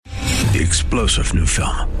The explosive new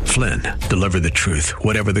film, Flynn, deliver the truth,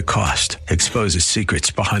 whatever the cost. Exposes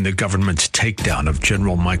secrets behind the government's takedown of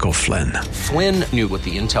General Michael Flynn. Flynn knew what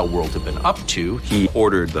the intel world had been up to. He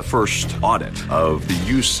ordered the first audit of the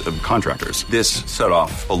use of contractors. This set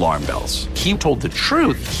off alarm bells. He told the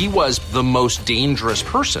truth. He was the most dangerous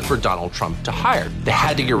person for Donald Trump to hire. They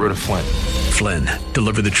had to get rid of Flynn. Flynn,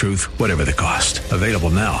 deliver the truth, whatever the cost. Available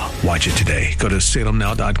now. Watch it today. Go to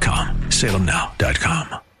salemnow.com.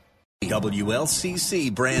 salemnow.com.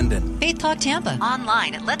 WLCC Brandon. Faith Talk Tampa.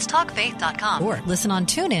 Online at letstalkfaith.com. Or listen on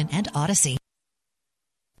TuneIn and Odyssey.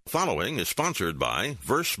 Following is sponsored by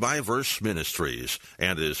Verse Ministries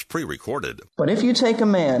and is pre-recorded. But if you take a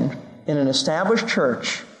man in an established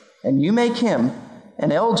church and you make him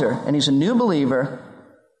an elder and he's a new believer,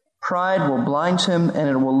 pride will blind him and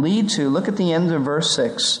it will lead to, look at the end of verse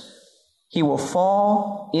 6, he will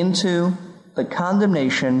fall into the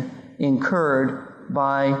condemnation incurred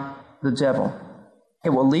by the devil. It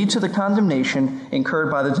will lead to the condemnation incurred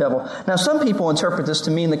by the devil. Now, some people interpret this to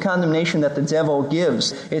mean the condemnation that the devil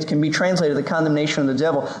gives. It can be translated the condemnation of the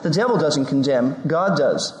devil. The devil doesn't condemn. God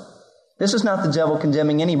does. This is not the devil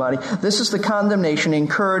condemning anybody. This is the condemnation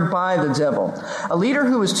incurred by the devil. A leader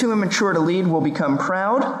who is too immature to lead will become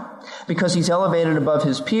proud because he's elevated above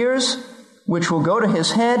his peers, which will go to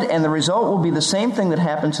his head, and the result will be the same thing that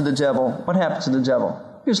happened to the devil. What happened to the devil?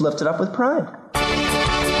 He was lifted up with pride.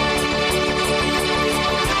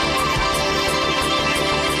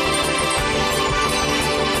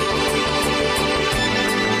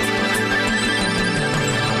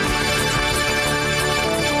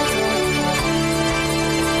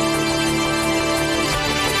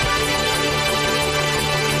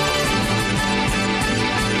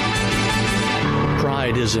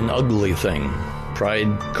 Pride is an ugly thing.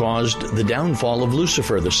 Pride caused the downfall of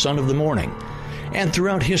Lucifer, the son of the morning. And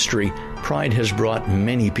throughout history, pride has brought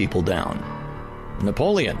many people down.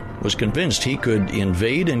 Napoleon was convinced he could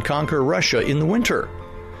invade and conquer Russia in the winter.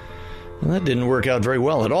 Well, that didn't work out very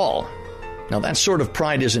well at all. Now, that sort of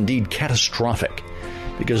pride is indeed catastrophic,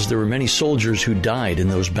 because there were many soldiers who died in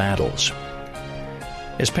those battles.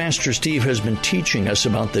 As Pastor Steve has been teaching us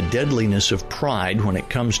about the deadliness of pride when it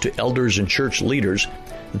comes to elders and church leaders,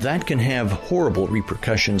 that can have horrible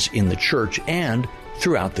repercussions in the church and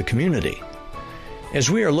throughout the community. As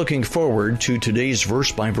we are looking forward to today's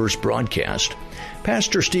verse-by-verse broadcast,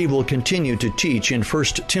 Pastor Steve will continue to teach in 1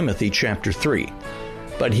 Timothy chapter 3,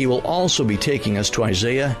 but he will also be taking us to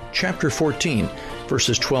Isaiah chapter 14,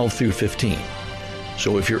 verses 12 through 15.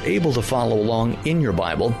 So if you're able to follow along in your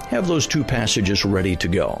Bible, have those two passages ready to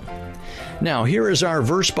go. Now, here is our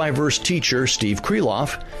verse-by-verse teacher, Steve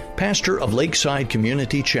Kreloff, pastor of Lakeside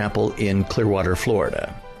Community Chapel in Clearwater,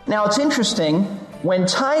 Florida. Now, it's interesting, when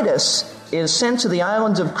Titus is sent to the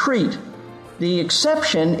island of Crete, the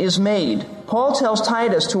exception is made. Paul tells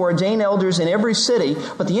Titus to ordain elders in every city,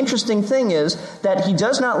 but the interesting thing is that he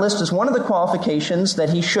does not list as one of the qualifications that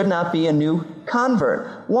he should not be a new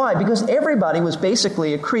convert. Why? Because everybody was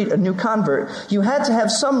basically at Crete a new convert. You had to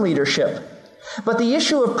have some leadership. But the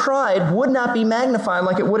issue of pride would not be magnified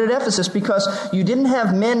like it would at Ephesus, because you didn't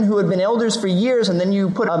have men who had been elders for years and then you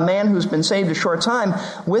put a man who's been saved a short time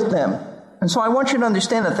with them. And so I want you to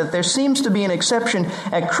understand that there seems to be an exception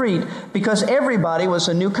at Crete because everybody was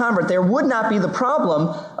a new convert. There would not be the problem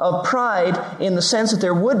of pride in the sense that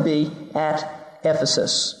there would be at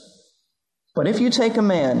Ephesus. But if you take a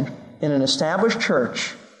man in an established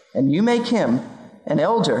church and you make him an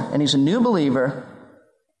elder and he's a new believer,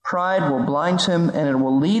 pride will blind him and it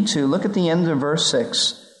will lead to, look at the end of verse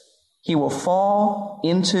 6, he will fall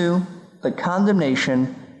into the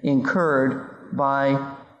condemnation incurred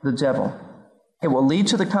by the devil. It will lead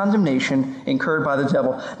to the condemnation incurred by the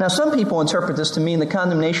devil. Now, some people interpret this to mean the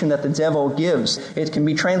condemnation that the devil gives. It can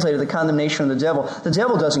be translated the condemnation of the devil. The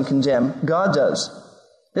devil doesn't condemn. God does.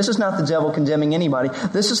 This is not the devil condemning anybody.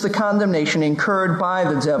 This is the condemnation incurred by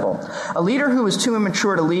the devil. A leader who is too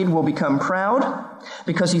immature to lead will become proud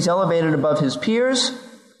because he's elevated above his peers,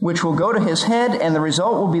 which will go to his head, and the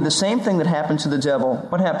result will be the same thing that happened to the devil.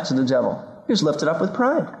 What happened to the devil? He was lifted up with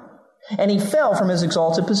pride. And he fell from his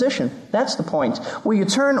exalted position. That's the point. Will you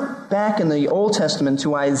turn back in the Old Testament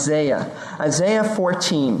to Isaiah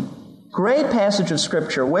 14. Great passage of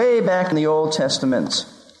Scripture way back in the Old Testament.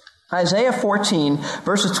 Isaiah 14,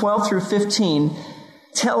 verses 12 through 15,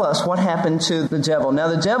 tell us what happened to the devil. Now,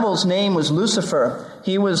 the devil's name was Lucifer.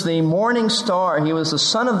 He was the morning star. He was the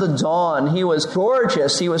son of the dawn. He was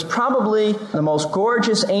gorgeous. He was probably the most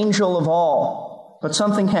gorgeous angel of all. But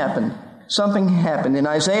something happened. Something happened. In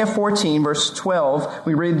Isaiah 14, verse 12,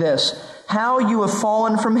 we read this, "How you have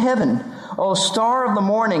fallen from heaven, O star of the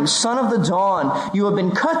morning, son of the dawn, you have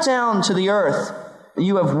been cut down to the earth.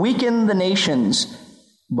 You have weakened the nations.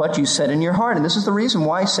 But you said in your heart," and this is the reason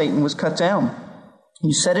why Satan was cut down.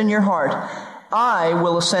 "You said in your heart, I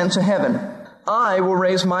will ascend to heaven. I will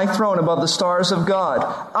raise my throne above the stars of God.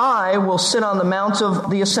 I will sit on the mount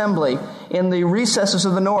of the assembly in the recesses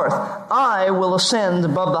of the north. I will ascend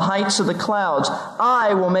above the heights of the clouds.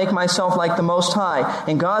 I will make myself like the Most High."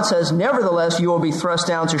 And God says, "Nevertheless, you will be thrust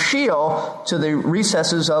down to Sheol, to the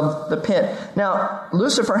recesses of the pit." Now,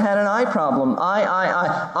 Lucifer had an I problem.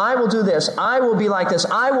 I will do this. I will be like this.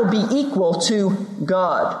 I will be equal to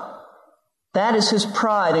God. That is his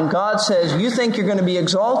pride. And God says, "You think you're going to be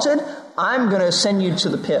exalted? I'm going to send you to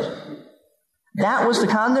the pit." That was the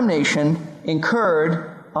condemnation incurred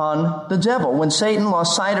on the devil. When Satan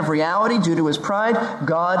lost sight of reality due to his pride,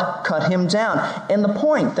 God cut him down. And the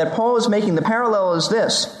point that Paul is making, the parallel is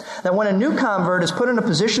this, that when a new convert is put in a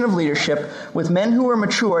position of leadership with men who are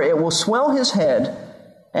mature, it will swell his head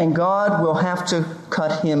and God will have to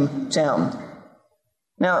cut him down.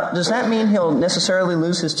 Now, does that mean he'll necessarily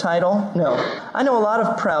lose his title? No. I know a lot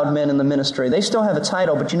of proud men in the ministry. They still have a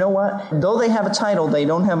title, but you know what? Though they have a title, they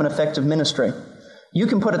don't have an effective ministry. You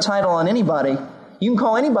can put a title on anybody. You can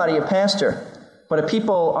call anybody a pastor. But if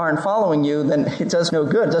people aren't following you, then it does no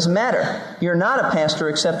good. It doesn't matter. You're not a pastor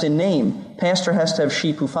except in name. Pastor has to have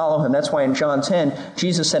sheep who follow him. That's why in John 10,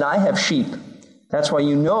 Jesus said, "I have sheep." That's why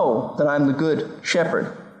you know that I'm the good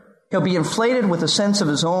shepherd. He'll be inflated with a sense of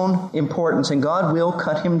his own importance, and God will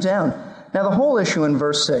cut him down. Now, the whole issue in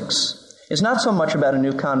verse 6 is not so much about a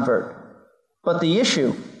new convert, but the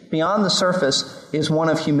issue beyond the surface is one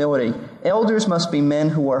of humility. Elders must be men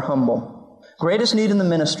who are humble. Greatest need in the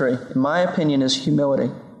ministry, in my opinion, is humility.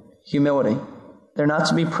 Humility. They're not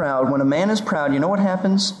to be proud. When a man is proud, you know what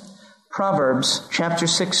happens? Proverbs chapter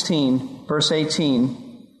 16, verse 18.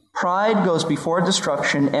 "Pride goes before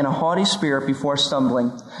destruction, and a haughty spirit before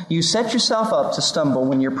stumbling." You set yourself up to stumble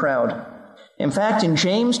when you're proud. In fact, in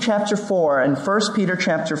James chapter 4 and 1 Peter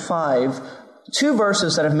chapter 5, two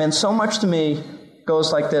verses that have meant so much to me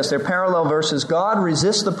goes like this. They're parallel verses. God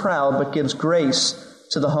resists the proud, but gives grace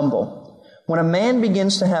to the humble. When a man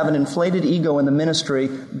begins to have an inflated ego in the ministry,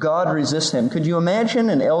 God resists him. Could you imagine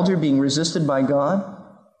an elder being resisted by God?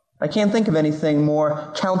 I can't think of anything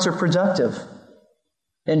more counterproductive.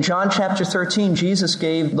 In John chapter 13, Jesus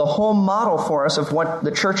gave the whole model for us of what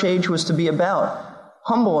the church age was to be about.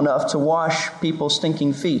 Humble enough to wash people's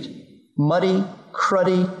stinking feet. Muddy,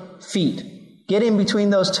 cruddy feet. Get in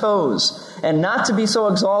between those toes. And not to be so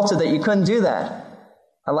exalted that you couldn't do that.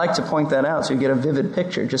 I like to point that out so you get a vivid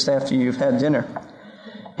picture just after you've had dinner.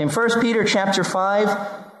 In 1 Peter chapter 5,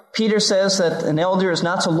 Peter says that an elder is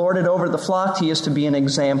not to lord it over the flock. He is to be an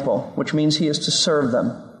example, which means he is to serve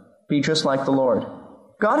them. Be just like the Lord.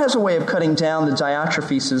 God has a way of cutting down the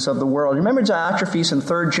Diotrephes of the world. Remember Diotrephes in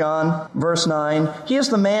 3 John, verse 9? He is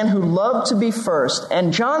the man who loved to be first.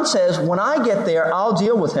 And John says, when I get there, I'll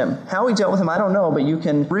deal with him. How he dealt with him, I don't know, but you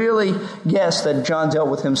can really guess that John dealt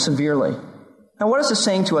with him severely. Now, what is this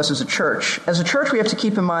saying to us as a church? As a church, we have to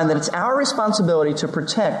keep in mind that it's our responsibility to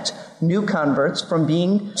protect new converts from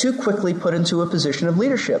being too quickly put into a position of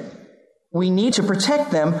leadership. We need to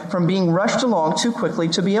protect them from being rushed along too quickly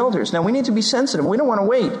to be elders. Now, we need to be sensitive. We don't want to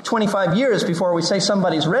wait 25 years before we say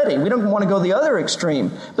somebody's ready. We don't want to go the other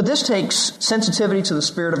extreme. But this takes sensitivity to the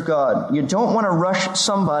Spirit of God. You don't want to rush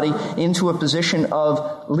somebody into a position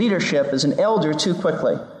of leadership as an elder too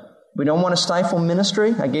quickly. We don't want to stifle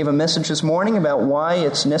ministry. I gave a message this morning about why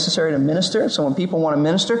it's necessary to minister. So when people want to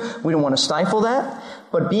minister, we don't want to stifle that.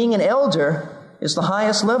 But being an elder is the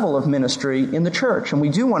highest level of ministry in the church, and we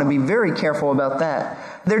do want to be very careful about that.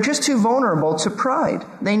 They're just too vulnerable to pride.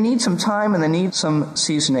 They need some time and they need some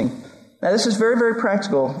seasoning. Now, this is very, very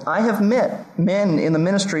practical. I have met men in the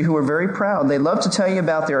ministry who are very proud. They love to tell you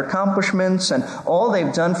about their accomplishments and all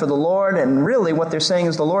they've done for the Lord, and really what they're saying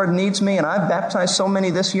is the Lord needs me, and I've baptized so many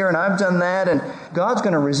this year, and I've done that, and God's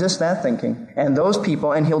going to resist that thinking and those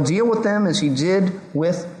people, and He'll deal with them as He did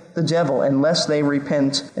with the devil unless they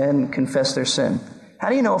repent and confess their sin. How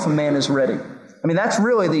do you know if a man is ready? I mean, that's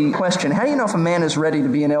really the question. How do you know if a man is ready to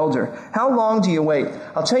be an elder? How long do you wait?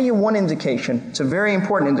 I'll tell you one indication. It's a very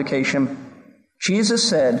important indication. Jesus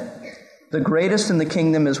said, the greatest in the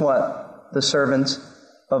kingdom is what? The servant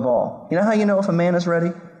of all. You know how you know if a man is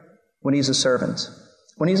ready? When he's a servant.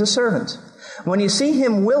 When he's a servant. When you see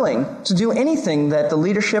him willing to do anything that the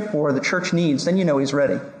leadership or the church needs, then you know he's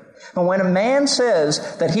ready. But when a man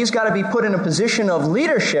says that he's got to be put in a position of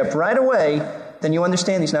leadership right away, then you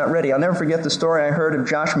understand he's not ready. I'll never forget the story I heard of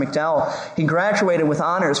Josh McDowell. He graduated with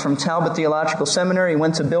honors from Talbot Theological Seminary. He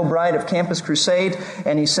went to Bill Bright of Campus Crusade,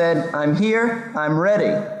 and he said, I'm here, I'm ready.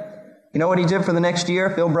 You know what he did for the next year?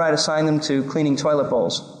 Bill Bright assigned him to cleaning toilet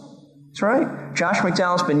bowls. That's right. Josh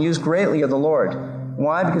McDowell's been used greatly of the Lord.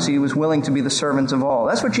 Why? Because he was willing to be the servant of all.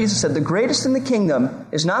 That's what Jesus said. The greatest in the kingdom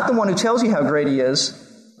is not the one who tells you how great he is,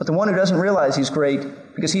 but the one who doesn't realize he's great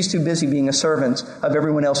because he's too busy being a servant of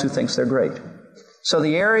everyone else who thinks they're great. So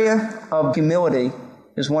the area of humility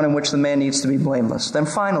is one in which the man needs to be blameless. Then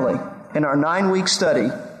finally, in our 9-week study,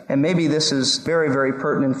 and maybe this is very, very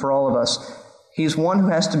pertinent for all of us, he's one who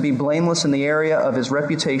has to be blameless in the area of his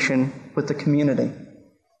reputation with the community.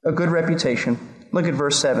 A good reputation. Look at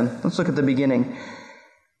verse 7. Let's look at the beginning.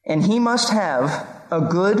 And he must have a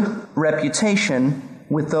good reputation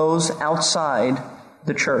with those outside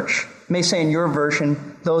the church. It may say in your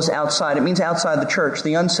version, those outside. It means outside the church,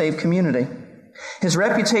 the unsaved community. His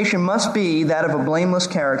reputation must be that of a blameless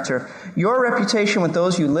character. Your reputation with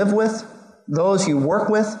those you live with, those you work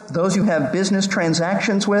with, those you have business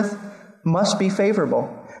transactions with, must be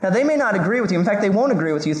favorable. Now, they may not agree with you. In fact, they won't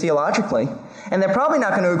agree with you theologically. And they're probably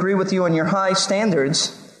not going to agree with you on your high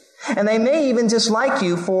standards. And they may even dislike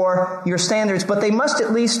you for your standards, but they must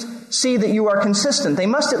at least see that you are consistent. They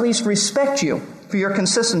must at least respect you for your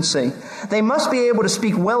consistency. They must be able to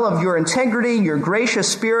speak well of your integrity, your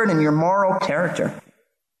gracious spirit, and your moral character.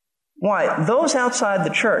 Why? Those outside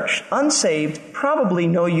the church, unsaved, probably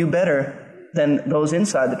know you better than those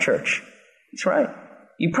inside the church. That's right.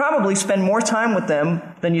 You probably spend more time with them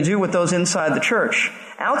than you do with those inside the church.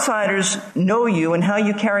 Outsiders know you and how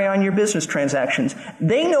you carry on your business transactions.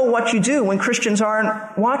 They know what you do when Christians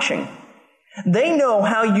aren't watching. They know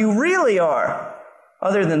how you really are,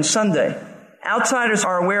 other than Sunday. Outsiders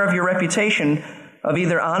are aware of your reputation of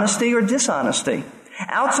either honesty or dishonesty.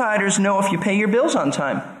 Outsiders know if you pay your bills on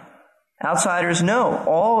time. Outsiders know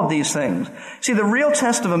all of these things. See, the real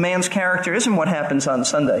test of a man's character isn't what happens on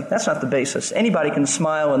Sunday. That's not the basis. Anybody can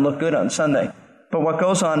smile and look good on Sunday. But what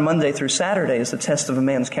goes on Monday through Saturday is the test of a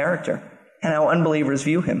man's character and how unbelievers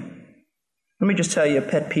view him. Let me just tell you a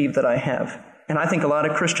pet peeve that I have. And I think a lot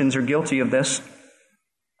of Christians are guilty of this.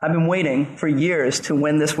 I've been waiting for years to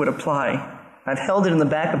when this would apply. I've held it in the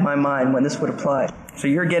back of my mind when this would apply. So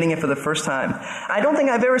you're getting it for the first time. I don't think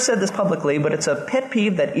I've ever said this publicly, but it's a pet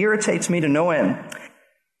peeve that irritates me to no end.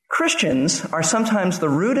 Christians are sometimes the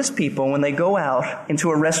rudest people when they go out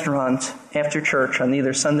into a restaurant after church on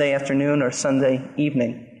either Sunday afternoon or Sunday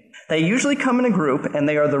evening. They usually come in a group, and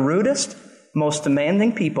they are the rudest, most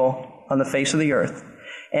demanding people on the face of the earth.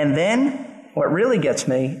 And then what really gets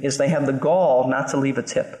me is they have the gall not to leave a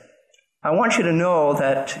tip. I want you to know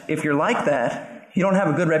that if you're like that, you don't have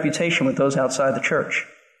a good reputation with those outside the church.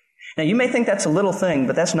 Now, you may think that's a little thing,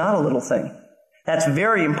 but that's not a little thing. That's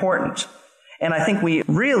very important. And I think we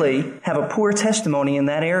really have a poor testimony in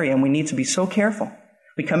that area, and we need to be so careful.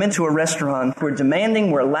 We come into a restaurant, we're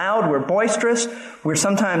demanding, we're loud, we're boisterous, we're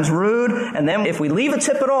sometimes rude, and then if we leave a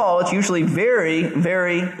tip at all, it's usually very,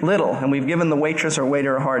 very little, and we've given the waitress or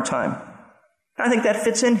waiter a hard time. I think that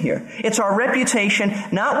fits in here. It's our reputation,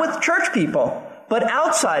 not with church people, but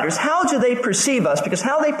outsiders. How do they perceive us? Because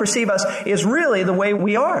how they perceive us is really the way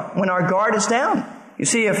we are when our guard is down. You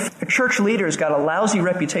see, if a church leader's got a lousy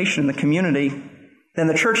reputation in the community, then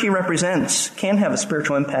the church he represents can't have a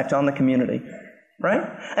spiritual impact on the community. Right?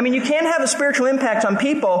 I mean, you can't have a spiritual impact on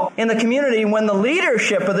people in the community when the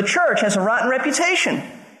leadership of the church has a rotten reputation.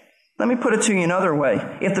 Let me put it to you another way.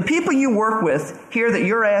 If the people you work with hear that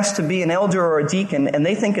you're asked to be an elder or a deacon and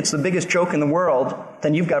they think it's the biggest joke in the world,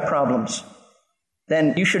 then you've got problems.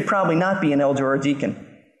 Then you should probably not be an elder or a deacon.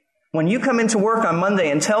 When you come into work on Monday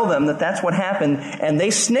and tell them that that's what happened and they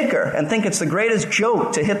snicker and think it's the greatest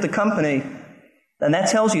joke to hit the company, then that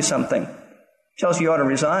tells you something. It tells you ought to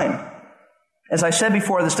resign. As I said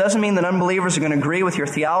before, this doesn't mean that unbelievers are going to agree with your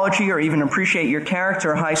theology or even appreciate your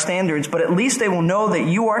character or high standards, but at least they will know that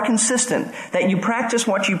you are consistent, that you practice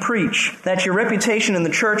what you preach, that your reputation in the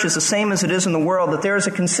church is the same as it is in the world, that there is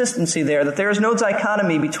a consistency there, that there is no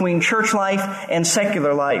dichotomy between church life and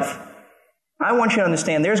secular life. I want you to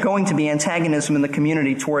understand there's going to be antagonism in the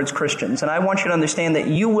community towards Christians, and I want you to understand that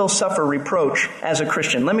you will suffer reproach as a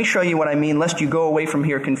Christian. Let me show you what I mean, lest you go away from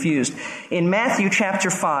here confused. In Matthew chapter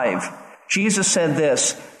 5, Jesus said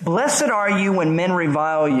this, "Blessed are you when men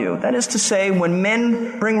revile you." That is to say, when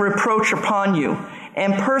men bring reproach upon you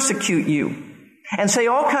and persecute you and say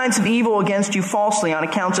all kinds of evil against you falsely on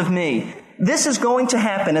account of me. This is going to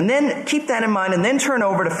happen. And then keep that in mind and then turn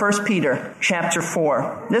over to 1 Peter chapter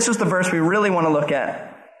 4. This is the verse we really want to look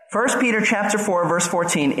at. 1 Peter chapter 4, verse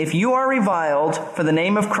 14, if you are reviled for the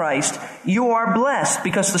name of Christ, you are blessed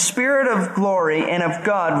because the Spirit of glory and of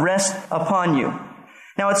God rests upon you.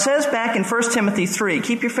 Now it says back in 1 Timothy 3,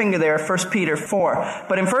 keep your finger there, 1 Peter 4,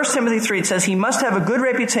 but in 1 Timothy 3 it says he must have a good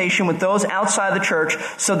reputation with those outside the church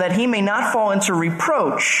so that he may not fall into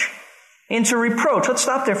reproach. Into reproach. Let's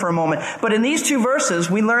stop there for a moment. But in these two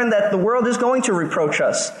verses, we learn that the world is going to reproach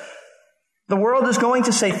us. The world is going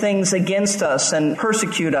to say things against us and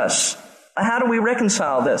persecute us. How do we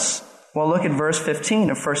reconcile this? Well, look at verse 15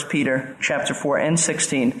 of 1 Peter chapter 4 and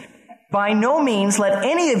 16. By no means let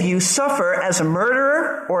any of you suffer as a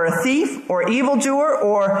murderer or a thief or evildoer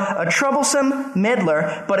or a troublesome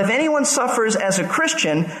meddler. But if anyone suffers as a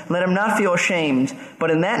Christian, let him not feel ashamed.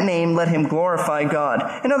 But in that name, let him glorify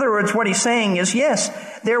God. In other words, what he's saying is, yes,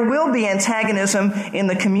 there will be antagonism in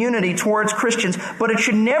the community towards Christians, but it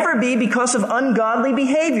should never be because of ungodly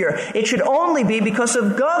behavior. It should only be because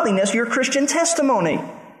of godliness, your Christian testimony.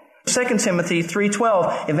 2 Timothy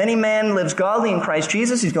 3:12, if any man lives godly in Christ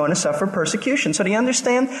Jesus, he's going to suffer persecution. So do you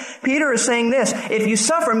understand? Peter is saying this, if you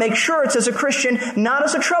suffer, make sure it's as a Christian, not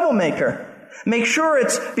as a troublemaker. Make sure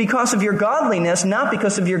it's because of your godliness, not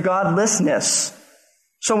because of your godlessness.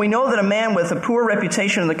 So we know that a man with a poor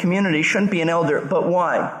reputation in the community shouldn't be an elder. But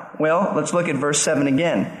why? Well, let's look at verse 7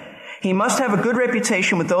 again. He must have a good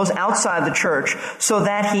reputation with those outside the church so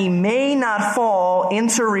that he may not fall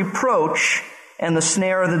into reproach and the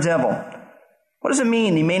snare of the devil. What does it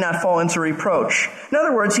mean he may not fall into reproach? In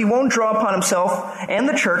other words, he won't draw upon himself and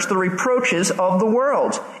the church the reproaches of the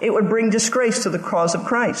world. It would bring disgrace to the cause of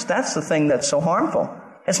Christ. That's the thing that's so harmful.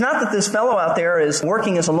 It's not that this fellow out there is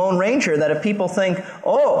working as a lone ranger, that if people think,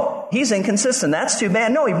 oh, he's inconsistent, that's too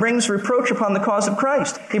bad. No, he brings reproach upon the cause of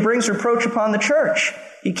Christ. He brings reproach upon the church.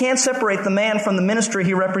 You can't separate the man from the ministry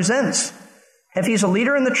he represents. If he's a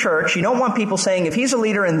leader in the church, you don't want people saying, if he's a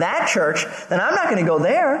leader in that church, then I'm not going to go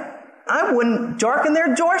there. I wouldn't darken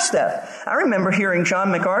their doorstep. I remember hearing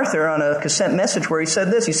John MacArthur on a cassette message where he said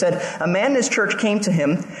this. He said, a man in his church came to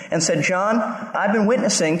him and said, John, I've been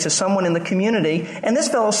witnessing to someone in the community, and this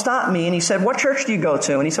fellow stopped me, and he said, what church do you go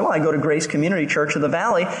to? And he said, well, I go to Grace Community Church of the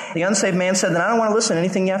Valley. The unsaved man said, then I don't want to listen to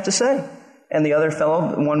anything you have to say. And the other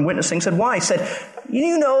fellow, the one witnessing, said, why? He said,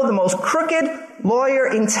 you know the most crooked lawyer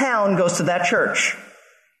in town goes to that church.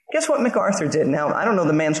 Guess what MacArthur did? Now, I don't know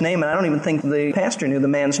the man's name, and I don't even think the pastor knew the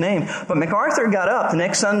man's name. But MacArthur got up the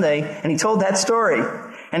next Sunday, and he told that story.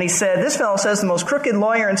 And he said, this fellow says the most crooked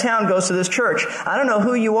lawyer in town goes to this church. I don't know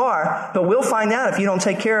who you are, but we'll find out if you don't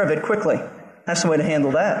take care of it quickly. That's the way to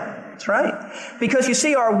handle that. That's right. Because you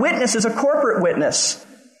see, our witness is a corporate witness.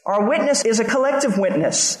 Our witness is a collective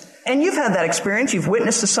witness. And you've had that experience. You've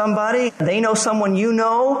witnessed to somebody. They know someone you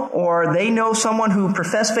know, or they know someone who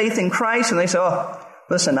professed faith in Christ, and they say, oh,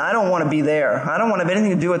 listen, I don't want to be there. I don't want to have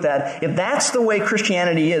anything to do with that. If that's the way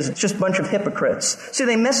Christianity is, it's just a bunch of hypocrites. See,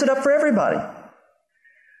 they mess it up for everybody.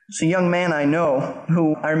 It's a young man I know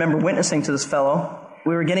who I remember witnessing to this fellow.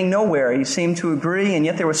 We were getting nowhere. He seemed to agree, and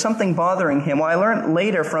yet there was something bothering him. Well, I learned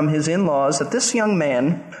later from his in-laws that this young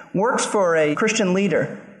man works for a Christian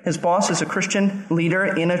leader. His boss is a Christian leader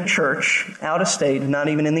in a church, out of state, not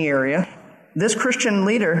even in the area. This Christian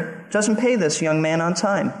leader doesn't pay this young man on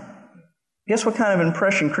time. Guess what kind of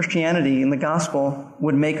impression Christianity and the gospel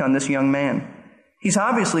would make on this young man? He's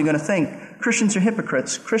obviously going to think Christians are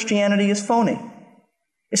hypocrites. Christianity is phony.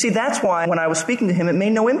 You see, that's why when I was speaking to him, it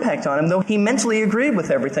made no impact on him, though he mentally agreed with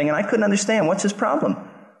everything, and I couldn't understand what's his problem.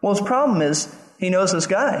 Well, his problem is he knows this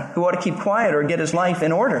guy who ought to keep quiet or get his life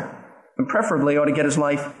in order. And preferably ought to get his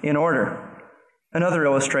life in order. Another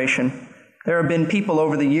illustration. There have been people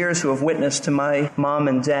over the years who have witnessed to my mom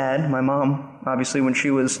and dad. My mom, obviously, when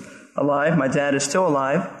she was alive. My dad is still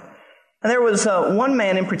alive. And there was one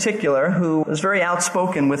man in particular who was very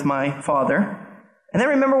outspoken with my father. And then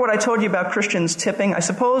remember what I told you about Christians tipping? I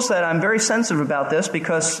suppose that I'm very sensitive about this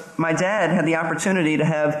because my dad had the opportunity to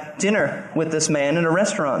have dinner with this man in a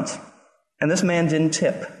restaurant. And this man didn't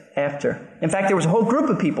tip after. In fact, there was a whole group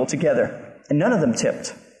of people together, and none of them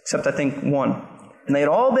tipped, except I think one. And they had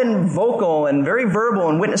all been vocal and very verbal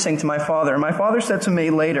in witnessing to my father. And my father said to me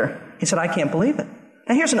later, he said, I can't believe it.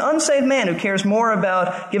 Now here's an unsaved man who cares more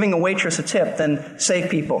about giving a waitress a tip than saved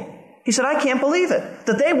people. He said, I can't believe it,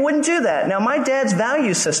 that they wouldn't do that. Now my dad's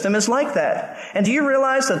value system is like that. And do you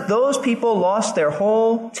realize that those people lost their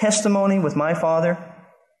whole testimony with my father?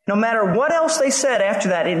 No matter what else they said after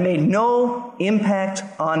that, it made no impact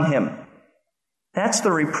on him. That's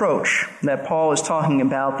the reproach that Paul is talking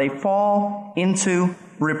about. They fall into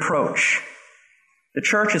reproach. The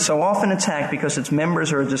church is so often attacked because its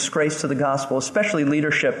members are a disgrace to the gospel, especially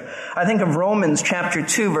leadership. I think of Romans chapter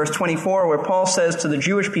 2, verse 24, where Paul says to the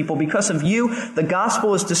Jewish people, because of you, the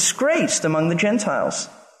gospel is disgraced among the Gentiles.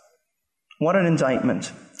 What an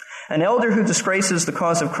indictment. An elder who disgraces the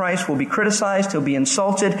cause of Christ will be criticized, he'll be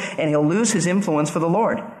insulted, and he'll lose his influence for the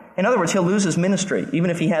Lord. In other words, he'll lose his ministry, even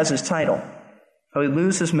if he has his title. He'll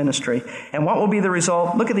lose his ministry. And what will be the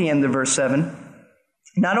result? Look at the end of verse 7.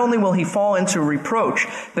 Not only will he fall into reproach,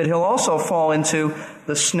 but he'll also fall into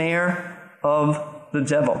the snare of the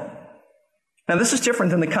devil. Now, this is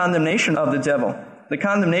different than the condemnation of the devil. The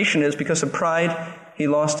condemnation is because of pride, he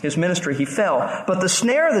lost his ministry, he fell. But the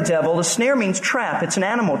snare of the devil, the snare means trap. It's an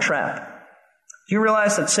animal trap. Do you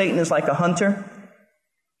realize that Satan is like a hunter?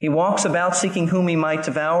 He walks about seeking whom he might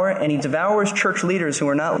devour, and he devours church leaders who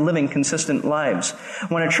are not living consistent lives.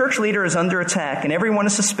 When a church leader is under attack and everyone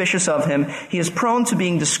is suspicious of him, he is prone to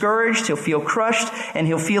being discouraged, he'll feel crushed, and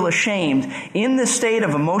he'll feel ashamed. In this state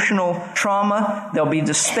of emotional trauma, there'll be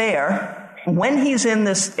despair. When he's in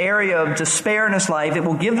this area of despair in his life, it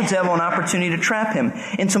will give the devil an opportunity to trap him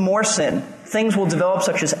into more sin. Things will develop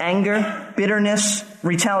such as anger, bitterness,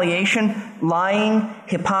 retaliation, lying,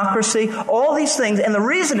 hypocrisy, all these things. And the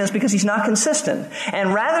reason is because he's not consistent.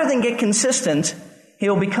 And rather than get consistent,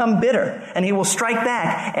 he'll become bitter and he will strike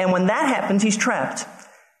back. And when that happens, he's trapped.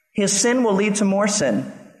 His sin will lead to more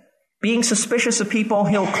sin. Being suspicious of people,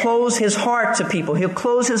 he'll close his heart to people. He'll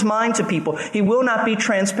close his mind to people. He will not be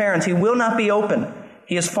transparent. He will not be open.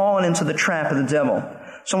 He has fallen into the trap of the devil.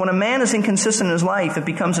 So when a man is inconsistent in his life, it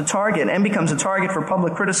becomes a target and becomes a target for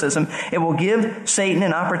public criticism. It will give Satan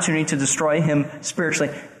an opportunity to destroy him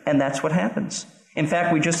spiritually. And that's what happens. In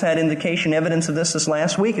fact, we just had evidence of this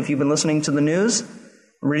last week. If you've been listening to the news,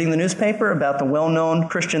 reading the newspaper about the well-known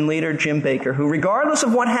Christian leader, Jim Bakker, who regardless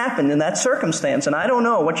of what happened in that circumstance, and I don't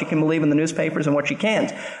know what you can believe in the newspapers and what you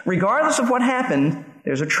can't, regardless of what happened,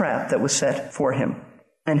 there's a trap that was set for him.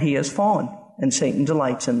 And he has fallen, and Satan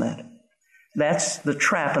delights in that. That's the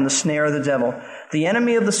trap and the snare of the devil. The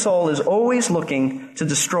enemy of the soul is always looking to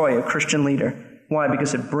destroy a Christian leader. Why?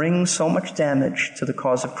 Because it brings so much damage to the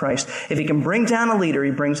cause of Christ. If he can bring down a leader,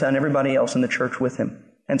 he brings down everybody else in the church with him.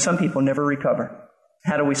 And some people never recover.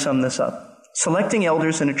 How do we sum this up? Selecting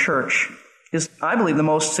elders in a church is, I believe, the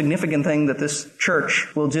most significant thing that this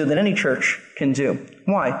church will do, that any church can do.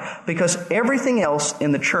 Why? Because everything else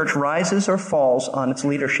in the church rises or falls on its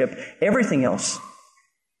leadership. Everything else.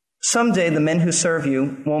 Someday the men who serve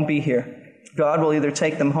you won't be here. God will either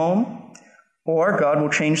take them home or God will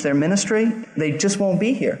change their ministry. They just won't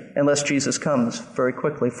be here unless Jesus comes very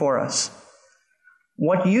quickly for us.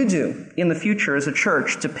 What you do in the future as a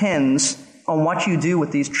church depends on what you do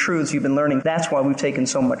with these truths you've been learning. That's why we've taken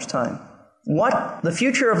so much time. What the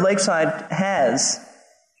future of Lakeside has,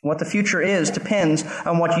 what the future is, depends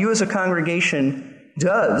on what you as a congregation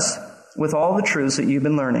does with all the truths that you've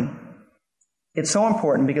been learning. It's so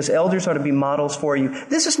important because elders are to be models for you.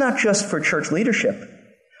 This is not just for church leadership.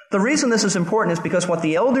 The reason this is important is because what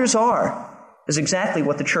the elders are is exactly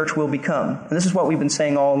what the church will become. And this is what we've been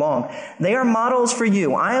saying all along. They are models for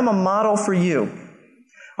you. I am a model for you.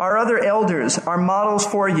 Our other elders are models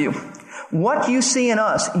for you. What you see in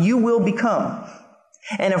us, you will become.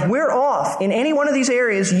 And if we're off in any one of these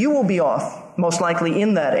areas, you will be off, most likely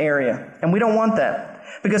in that area. And we don't want that.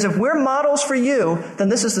 Because if we're models for you, then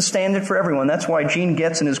this is the standard for everyone. That's why Gene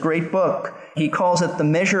Getz in his great book, he calls it the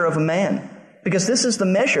measure of a man. Because this is the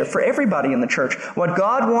measure for everybody in the church. What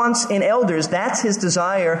God wants in elders, that's his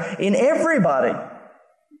desire in everybody.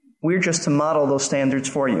 We're just to model those standards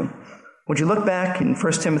for you. Would you look back in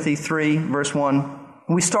 1 Timothy 3, verse 1?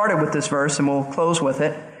 We started with this verse and we'll close with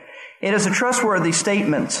it. It is a trustworthy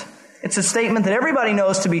statement. It's a statement that everybody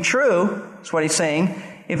knows to be true. That's what he's saying.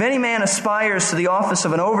 If any man aspires to the office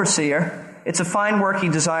of an overseer, it's a fine work he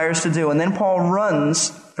desires to do. And then Paul runs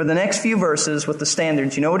for the next few verses with the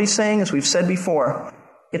standards. You know what he's saying? As we've said before,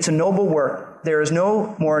 it's a noble work. There is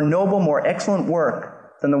no more noble, more excellent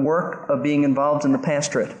work than the work of being involved in the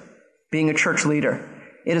pastorate, being a church leader.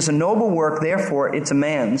 It is a noble work, therefore it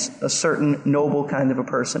demands a certain noble kind of a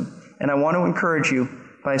person. And I want to encourage you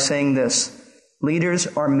by saying this. Leaders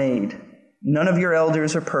are made. None of your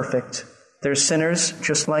elders are perfect. They're sinners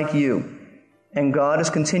just like you. And God is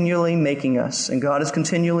continually making us, and God is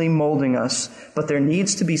continually molding us. But there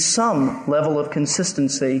needs to be some level of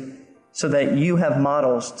consistency so that you have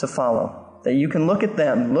models to follow. That you can look at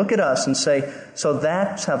them, look at us, and say, so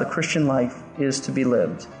that's how the Christian life is to be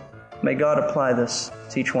lived. May God apply this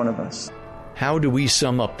to each one of us. How do we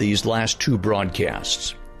sum up these last two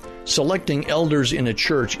broadcasts? Selecting elders in a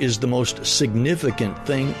church is the most significant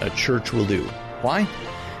thing a church will do. Why?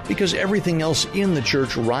 because everything else in the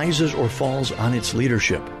church rises or falls on its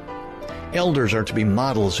leadership. Elders are to be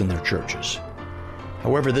models in their churches.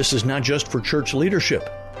 However, this is not just for church leadership.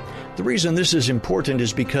 The reason this is important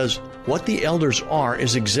is because what the elders are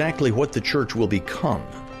is exactly what the church will become.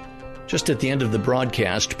 Just at the end of the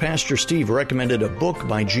broadcast, Pastor Steve recommended a book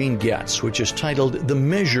by Gene Getz, which is titled The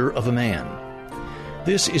Measure of a Man.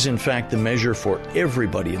 This is in fact the measure for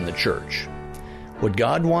everybody in the church. What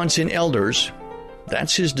God wants in elders,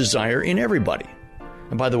 that's His desire in everybody.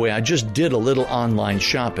 And by the way, I just did a little online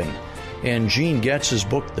shopping, and Gene Getz's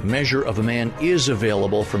book, The Measure of a Man, is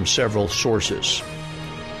available from several sources.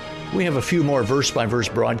 We have a few more verse-by-verse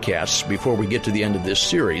broadcasts before we get to the end of this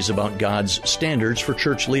series about God's standards for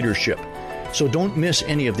church leadership, so don't miss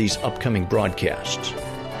any of these upcoming broadcasts.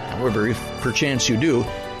 However, if perchance you do,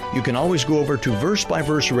 you can always go over to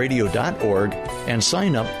versebyverseradio.org and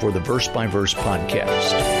sign up for the Verse by Verse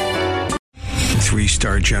podcast.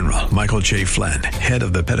 3-star General Michael J. Flynn, head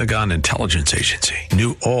of the Pentagon Intelligence Agency,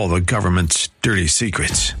 knew all the government's dirty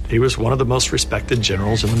secrets. He was one of the most respected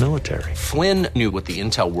generals in the military. Flynn knew what the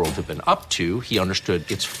intel world had been up to. He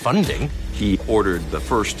understood its funding. He ordered the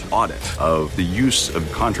first audit of the use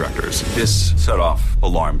of contractors. This set off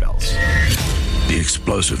alarm bells. The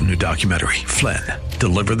explosive new documentary, Flynn,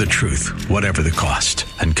 Deliver the Truth, Whatever the Cost,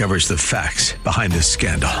 uncovers the facts behind this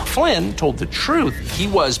scandal. Flynn told the truth. He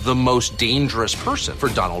was the most dangerous person for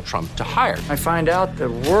Donald Trump to hire. I find out the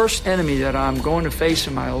worst enemy that I'm going to face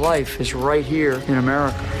in my life is right here in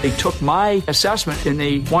America. They took my assessment and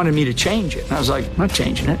they wanted me to change it. And I was like, I'm not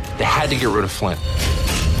changing it. They had to get rid of Flynn.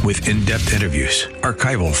 With in-depth interviews,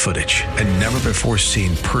 archival footage, and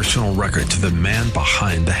never-before-seen personal records of the man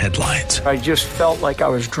behind the headlines. I just felt like I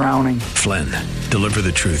was drowning. Flynn, Deliver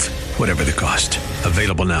the Truth, Whatever the Cost.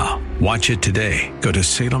 Available now. Watch it today. Go to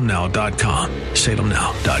salemnow.com.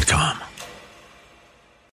 salemnow.com.